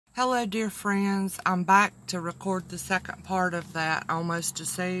Hello, dear friends. I'm back to record the second part of that Almost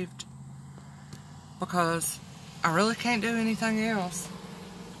Deceived because I really can't do anything else.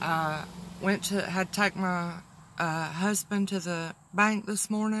 I had to take my husband to the bank this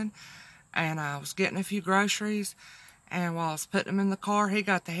morning, and I was getting a few groceries, and while I was putting them in the car, he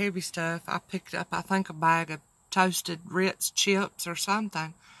got the heavy stuff. I picked up, I think, a bag of toasted Ritz chips or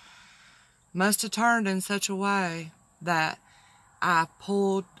something. Must have turned in such a way that I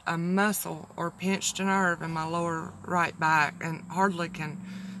pulled a muscle or pinched a nerve in my lower right back and hardly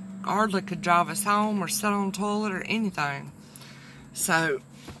could drive us home or sit on the toilet or anything. So,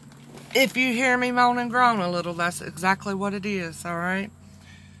 if you hear me moan and groan a little, that's exactly what it is, alright?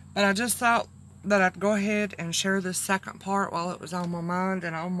 But I just thought that I'd go ahead and share this second part while it was on my mind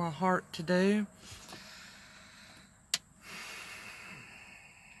and on my heart to do.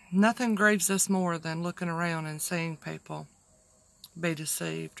 Nothing grieves us more than looking around and seeing people be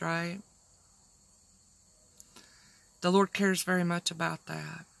deceived, right? The Lord cares very much about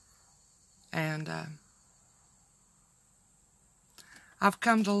that. And I've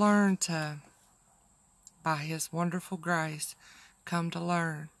come to learn to, by His wonderful grace, come to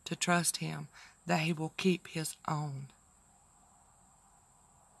learn to trust Him, that He will keep His own.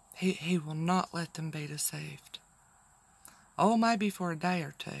 He will not let them be deceived. Oh, maybe for a day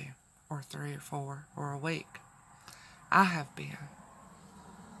or two, or 3 or 4, or a week. I have been.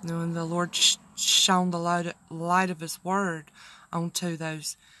 When the Lord shone the light of His Word onto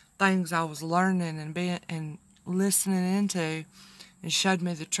those things I was learning and listening into, and showed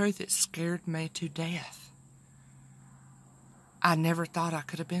me the truth, it scared me to death. I never thought I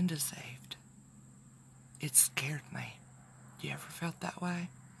could have been deceived. It scared me. You ever felt that way?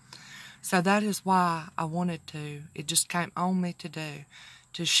 So that is why I wanted to, it just came on me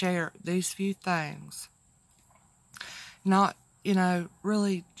to share these few things. Not,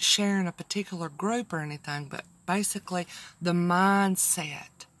 really sharing a particular group or anything, but basically the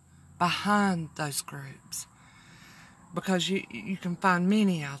mindset behind those groups. Because you can find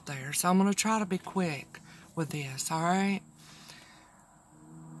many out there. So I'm going to try to be quick with this, alright?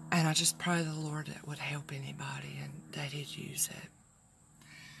 And I just pray the Lord that would help anybody and that He'd use it.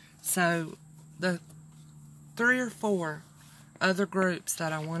 So, the 3 or 4 other groups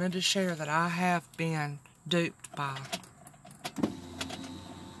that I wanted to share that I have been duped by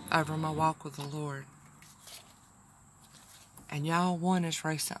over my walk with the Lord. And y'all, one as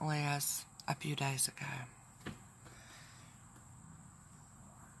recently as a few days ago.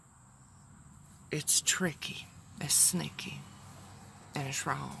 It's tricky, it's sneaky, and it's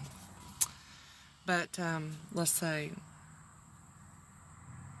wrong. But, let's see.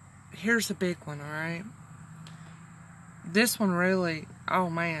 Here's a big one, alright? This one really,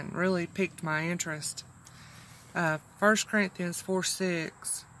 really piqued my interest. 1 Corinthians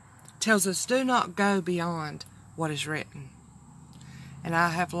 4:6 tells us, do not go beyond what is written. And I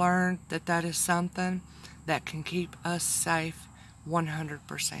have learned that that is something that can keep us safe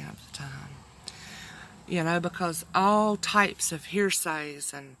 100% of the time. Because all types of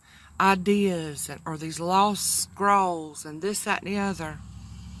hearsays and ideas or these lost scrolls and this, that, and the other,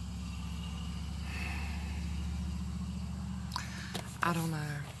 I don't know.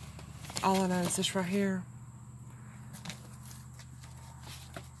 All I know is this right here.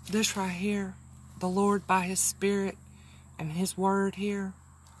 This right here, the Lord by His Spirit and His Word here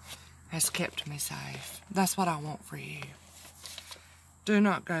has kept me safe. That's what I want for you. Do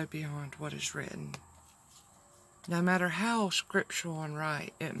not go beyond what is written. No matter how scriptural and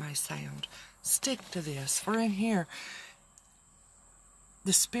right it may sound, stick to this. For in here,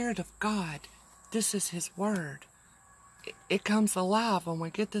 the Spirit of God, this is His Word. It comes alive when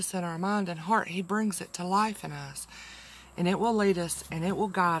we get this in our mind and heart. He brings it to life in us. And it will lead us, and it will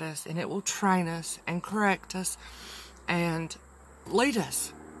guide us, and it will train us, and correct us, and lead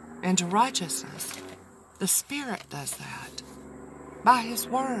us into righteousness. The Spirit does that by His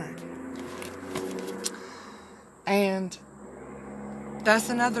Word. And that's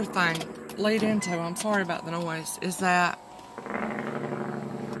another thing, lead into, I'm sorry about the noise, is that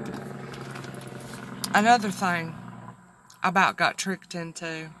another thing I about got tricked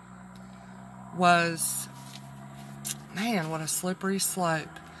into was, man, what a slippery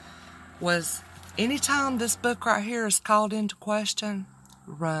slope, was anytime this book right here is called into question,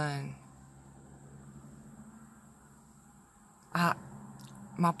 run.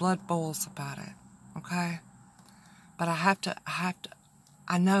 My blood boils about it, okay? But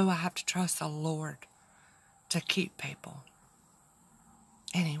I know I have to trust the Lord to keep people.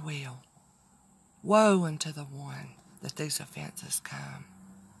 And He will. Woe unto the one that these offenses come,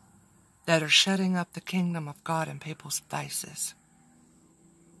 that are shutting up the kingdom of God in people's faces.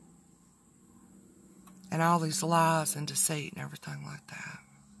 and all these lies and deceit and everything like that.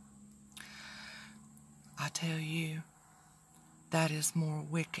 I tell you, that is more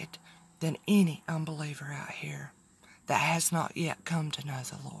wicked than any unbeliever out here that has not yet come to know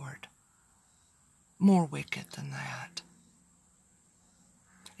the Lord. More wicked than that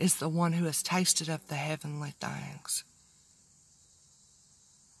is the one who has tasted of the heavenly things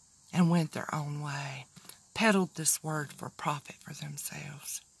and went their own way, peddled this word for profit for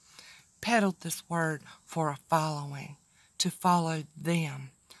themselves, peddled this word for a following, to follow them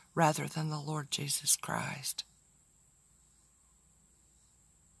rather than the Lord Jesus Christ.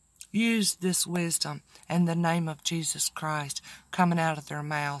 Use this wisdom and the name of Jesus Christ coming out of their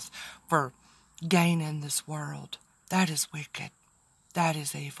mouth for gain in this world. That is wicked. That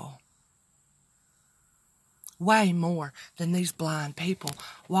is evil. Way more than these blind people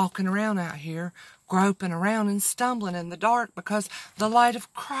walking around out here, groping around and stumbling in the dark because the light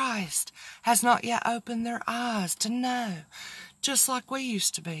of Christ has not yet opened their eyes to know, just like we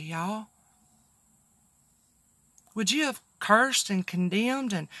used to be, y'all. Would you have cursed and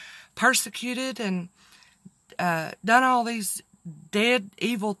condemned and persecuted and done all these dead,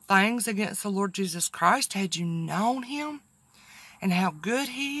 evil things against the Lord Jesus Christ had you known Him and how good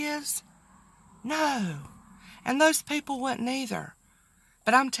He is? No. And those people wouldn't either.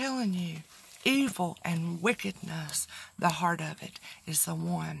 But I'm telling you, evil and wickedness, the heart of it, is the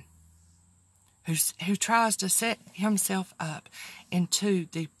one who tries to set himself up into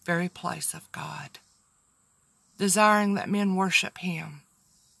the very place of God, desiring that men worship Him.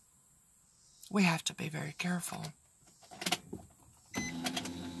 We have to be very careful.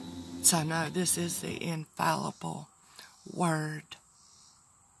 So no, this is the infallible word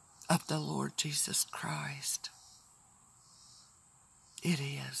of the Lord Jesus Christ. It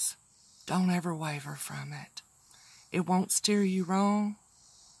is. Don't ever waver from it. It won't steer you wrong.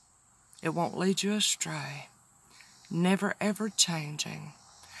 It won't lead you astray. Never ever changing.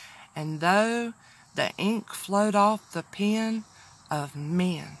 And though the ink flowed off the pen of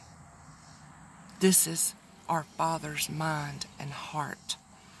men, this is our Father's mind and heart.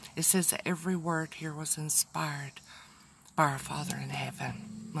 It says that every word here was inspired by our Father in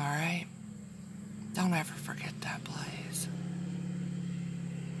heaven. All right? Don't ever forget that, please.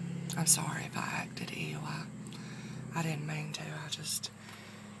 I'm sorry if I acted ill. I didn't mean to.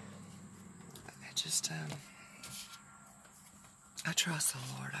 I trust the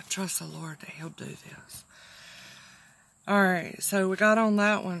Lord. I trust the Lord that He'll do this. All right, so we got on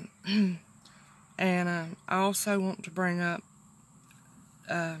that one. And I also want to bring up,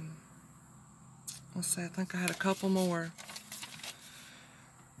 let's see, I think I had a couple more.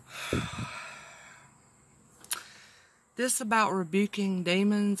 This about rebuking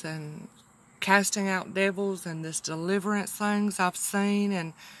demons and casting out devils and this deliverance things I've seen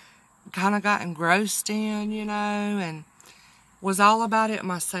and kind of got engrossed in, and was all about it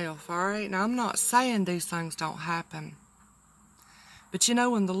myself, all right? Now, I'm not saying these things don't happen. But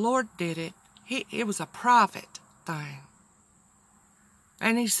when the Lord did it, it was a private thing.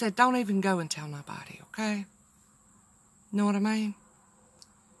 And He said, don't even go and tell nobody, okay? Know what I mean?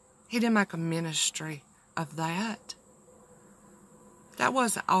 He didn't make a ministry of that. That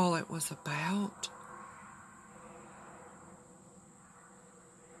wasn't all it was about.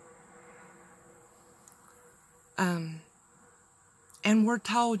 And we're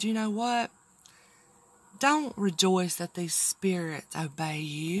told, you know what? Don't rejoice that these spirits obey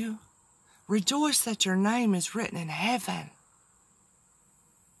you. Rejoice that your name is written in heaven.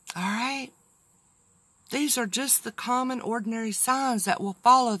 All right? These are just the common, ordinary signs that will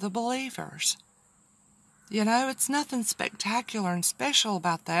follow the believers. It's nothing spectacular and special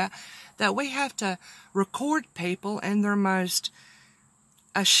about that we have to record people in their most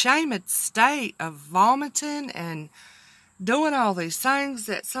ashamed state of vomiting and doing all these things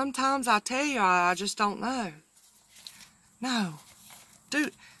that sometimes I tell you I just don't know. No.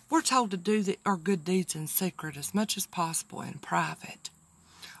 We're told to do our good deeds in secret as much as possible in private.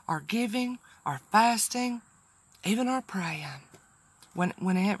 Our giving, our fasting, even our praying,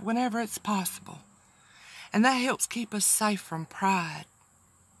 whenever it's possible. And that helps keep us safe from pride.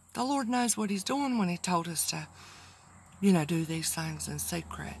 The Lord knows what He's doing when He told us to, do these things in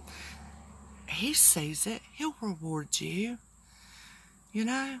secret. He sees it. He'll reward you.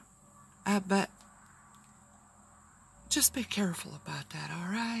 But just be careful about that,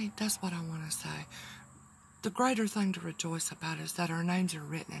 all right? That's what I want to say. The greater thing to rejoice about is that our names are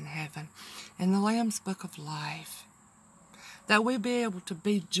written in heaven, in the Lamb's Book of Life, that we be able to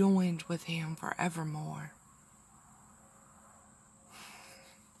be joined with Him forevermore.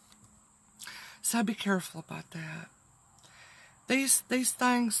 So be careful about that. These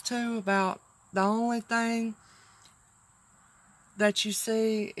things, too, about the only thing that you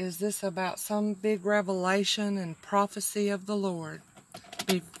see is this about some big revelation and prophecy of the Lord.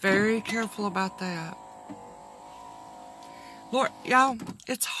 Be very careful about that. Lord, y'all,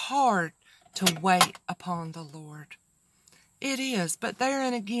 it's hard to wait upon the Lord. It is, but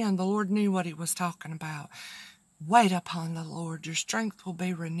therein again, the Lord knew what he was talking about. Wait upon the Lord. Your strength will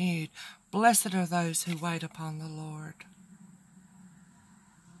be renewed. Blessed are those who wait upon the Lord.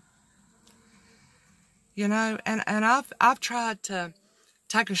 You know, and I've tried to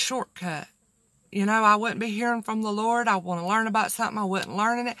take a shortcut. You know, I wouldn't be hearing from the Lord. I want to learn about something. I wasn't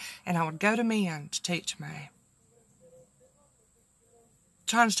learning it, and I would go to men to teach me.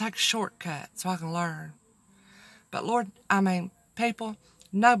 Trying to take a shortcut so I can learn. But Lord, people,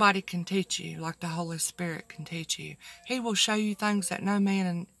 nobody can teach you like the Holy Spirit can teach you. He will show you things that no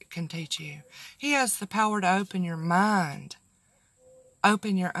man can teach you. He has the power to open your mind,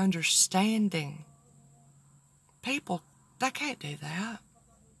 open your understanding. People, they can't do that.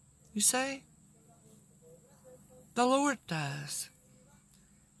 You see? The Lord does.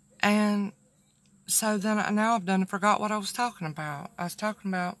 And so then now I've forgot what I was talking about. I was talking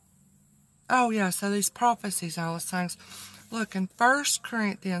about, oh yeah, so these prophecies and all those things. Look, in 1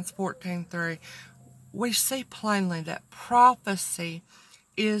 Corinthians 14:3, we see plainly that prophecy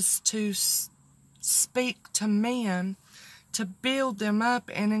is to speak to men, to build them up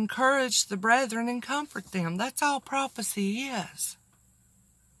and encourage the brethren and comfort them. That's all prophecy is.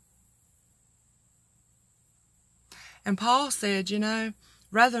 And Paul said, you know,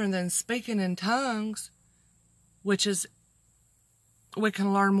 rather than speaking in tongues, which is, we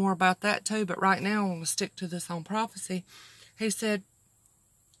can learn more about that too, but right now I'm going to stick to this on prophecy. He said,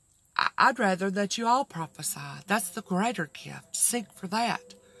 I'd rather that you all prophesy. That's the greater gift. Seek for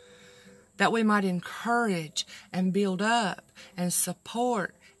that. That we might encourage and build up and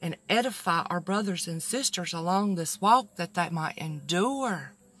support and edify our brothers and sisters along this walk, that they might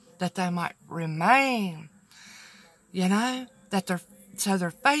endure, that they might remain, you know, so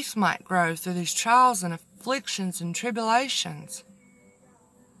their faith might grow through these trials and afflictions and tribulations.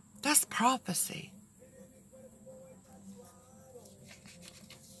 That's prophecy.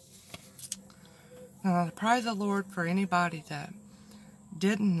 And I pray the Lord for anybody that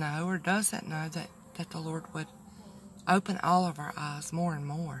didn't know or doesn't know that the Lord would open all of our eyes more and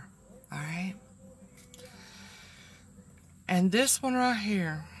more. All right? And this one right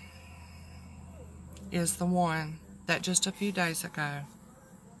here is the one that just a few days ago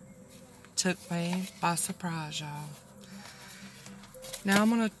took me by surprise, y'all. Now I'm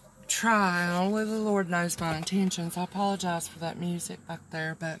going to try, and only the Lord knows my intentions. I apologize for that music back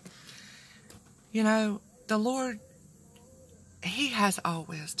there, but, you know, the Lord, He has all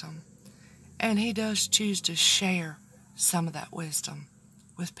wisdom, and He does choose to share some of that wisdom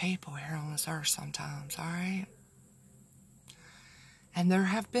with people here on this earth sometimes, all right? And there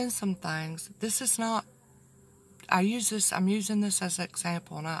have been some things, this is not, I'm using this as an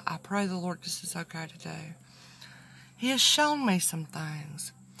example, and I pray the Lord this is okay to do. He has shown me some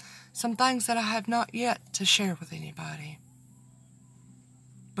things that I have not yet to share with anybody,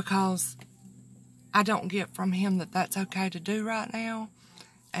 because I don't get from Him that that's okay to do right now.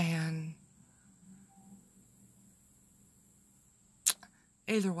 And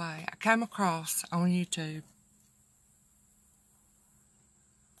either way, I came across on YouTube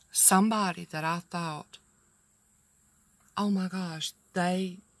somebody that I thought, oh my gosh,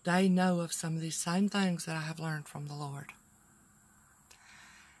 they know of some of these same things that I have learned from the Lord.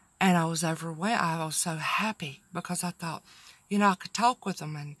 And I was overwhelmed. I was so happy because I thought, you know, I could talk with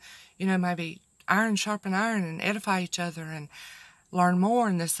them and, you know, maybe iron sharpen iron and edify each other and learn more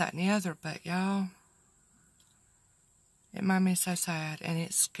and this, that, and the other. But y'all, it made me so sad, and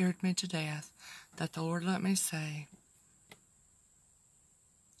it scared me to death that the Lord let me see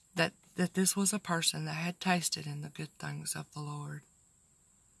that this was a person that had tasted in the good things of the Lord,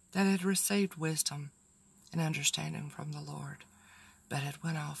 that had received wisdom and understanding from the Lord, but had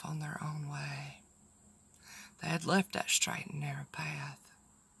went off on their own way. They had left that straight and narrow path.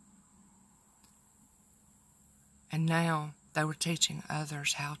 And now they were teaching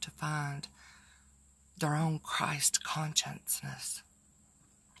others how to find their own Christ consciousness,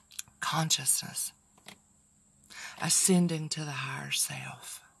 ascending to the higher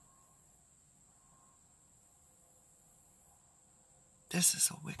self. This is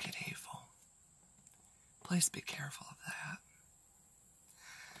a wicked evil. Please be careful of that.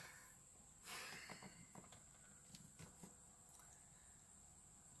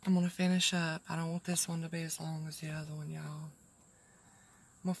 I'm going to finish up. I don't want this one to be as long as the other one, y'all.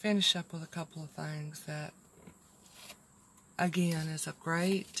 I'm going to finish up with a couple of things that, again, is a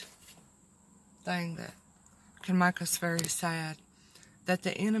great thing that can make us very sad, that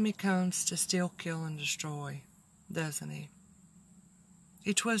the enemy comes to steal, kill, and destroy, doesn't he?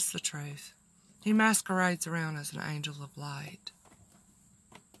 He twists the truth. He masquerades around as an angel of light.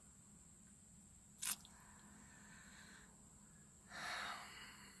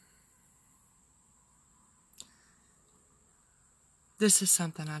 This is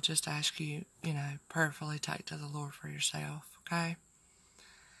something I just ask you, prayerfully take to the Lord for yourself, okay?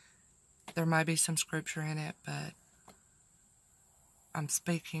 There may be some scripture in it, but I'm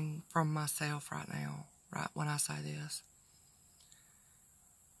speaking from myself right now, right when I say this.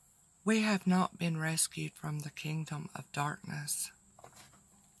 We have not been rescued from the kingdom of darkness.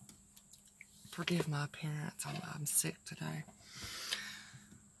 Forgive my appearance, I'm sick today.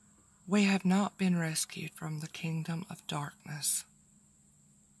 We have not been rescued from the kingdom of darkness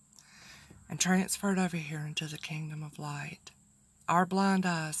and transferred over here into the kingdom of light. Our blind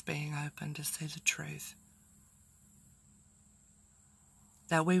eyes being opened to see the truth.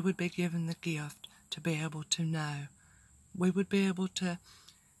 That we would be given the gift to be able to know. We would be able to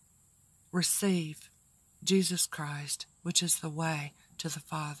receive Jesus Christ, which is the way to the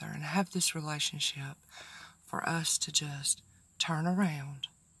Father, and have this relationship for us to just turn around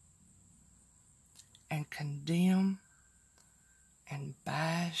and condemn and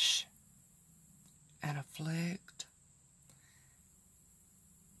bash and afflict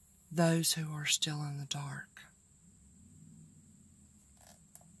those who are still in the dark.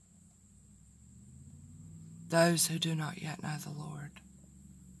 Those who do not yet know the Lord.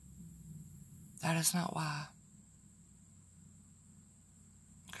 That is not why.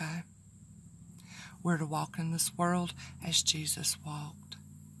 Okay? We're to walk in this world as Jesus walked.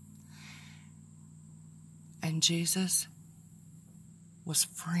 And Jesus was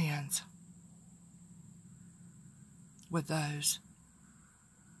friends with those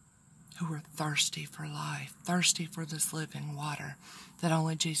who were thirsty for life, thirsty for this living water that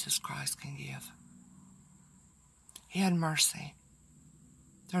only Jesus Christ can give. He had mercy.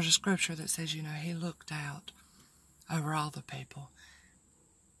 There's a scripture that says, he looked out over all the people.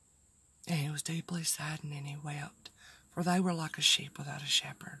 And he was deeply saddened and he wept, for they were like a sheep without a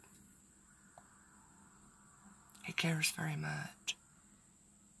shepherd. He cares very much.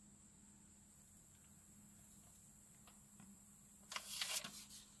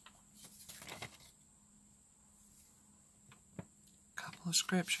 A couple of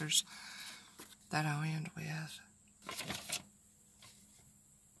scriptures that I'll end with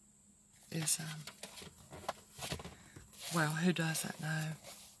is, who doesn't know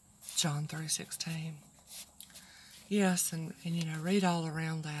John 3:16? Yes, and read all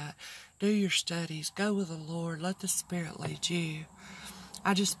around that. Do your studies. Go with the Lord. Let the Spirit lead you.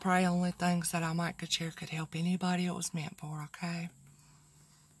 I just pray only things that I might could share could help anybody it was meant for, okay?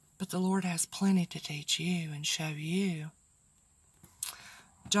 But the Lord has plenty to teach you and show you.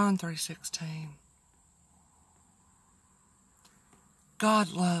 John 3:16.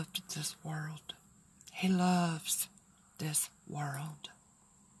 God loved this world. He loves this world.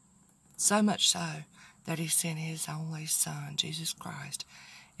 So much so that he sent his only Son, Jesus Christ,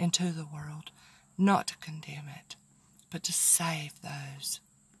 into the world, not to condemn it, but to save those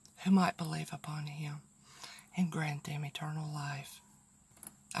who might believe upon him and grant them eternal life.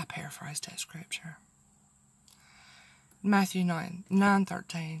 I paraphrased that scripture. Matthew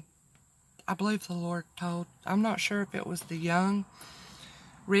 9:13. I believe the Lord told, I'm not sure if it was the young,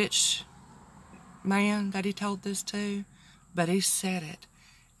 rich man that he told this to, but he said it,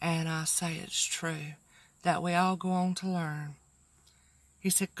 and I say it's true, that we all go on to learn. He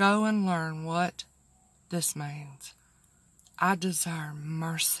said, go and learn what this means. I desire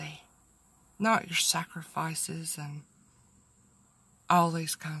mercy, not your sacrifices and all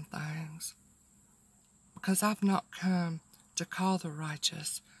these kind of things, because I've not come to call the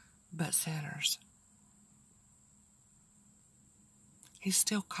righteous, but sinners. He's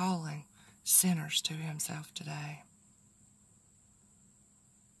still calling sinners to himself today.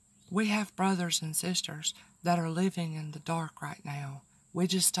 We have brothers and sisters that are living in the dark right now. We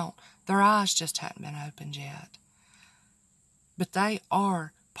just don't, their eyes just hadn't been opened yet. But they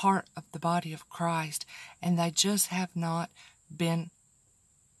are part of the body of Christ, and they just have not been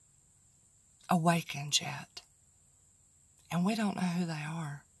awakened yet. And we don't know who they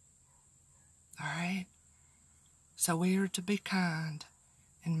are. All right? So we are to be kind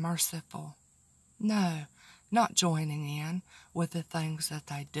and merciful. No, not joining in with the things that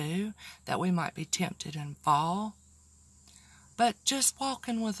they do, that we might be tempted and fall. But just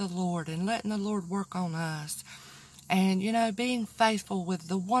walking with the Lord and letting the Lord work on us. And, being faithful with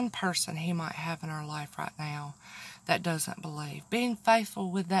the one person he might have in our life right now that doesn't believe. Being faithful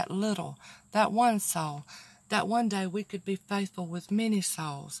with that little, that one soul, that one day we could be faithful with many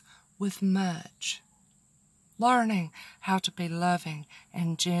souls, with much. Learning how to be loving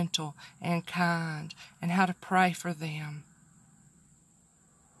and gentle and kind, and how to pray for them.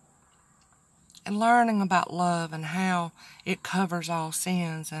 And learning about love and how it covers all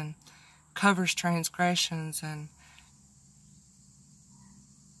sins and covers transgressions, and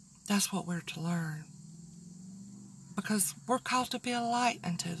that's what we're to learn. Because we're called to be a light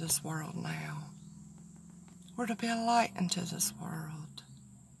into this world now. We're to be a light into this world.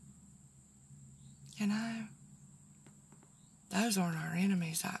 You know, those aren't our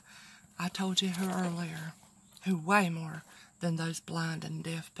enemies. I told you who earlier, who way more than those blind and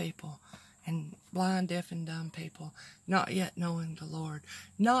deaf people, and blind, deaf, and dumb people, not yet knowing the Lord,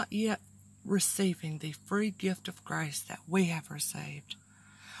 not yet receiving the free gift of grace that we have received,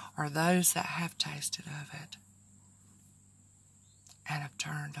 are those that have tasted of it and have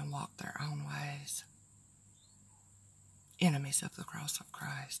turned and walked their own ways. Enemies of the cross of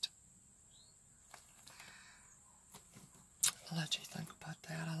Christ. I'll let you think about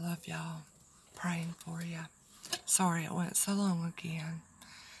that. I love y'all. Praying for you. Sorry it went so long again.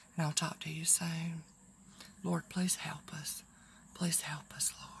 And I'll talk to you soon. Lord, please help us. Please help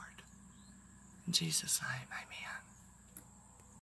us, Lord. In Jesus' name, amen.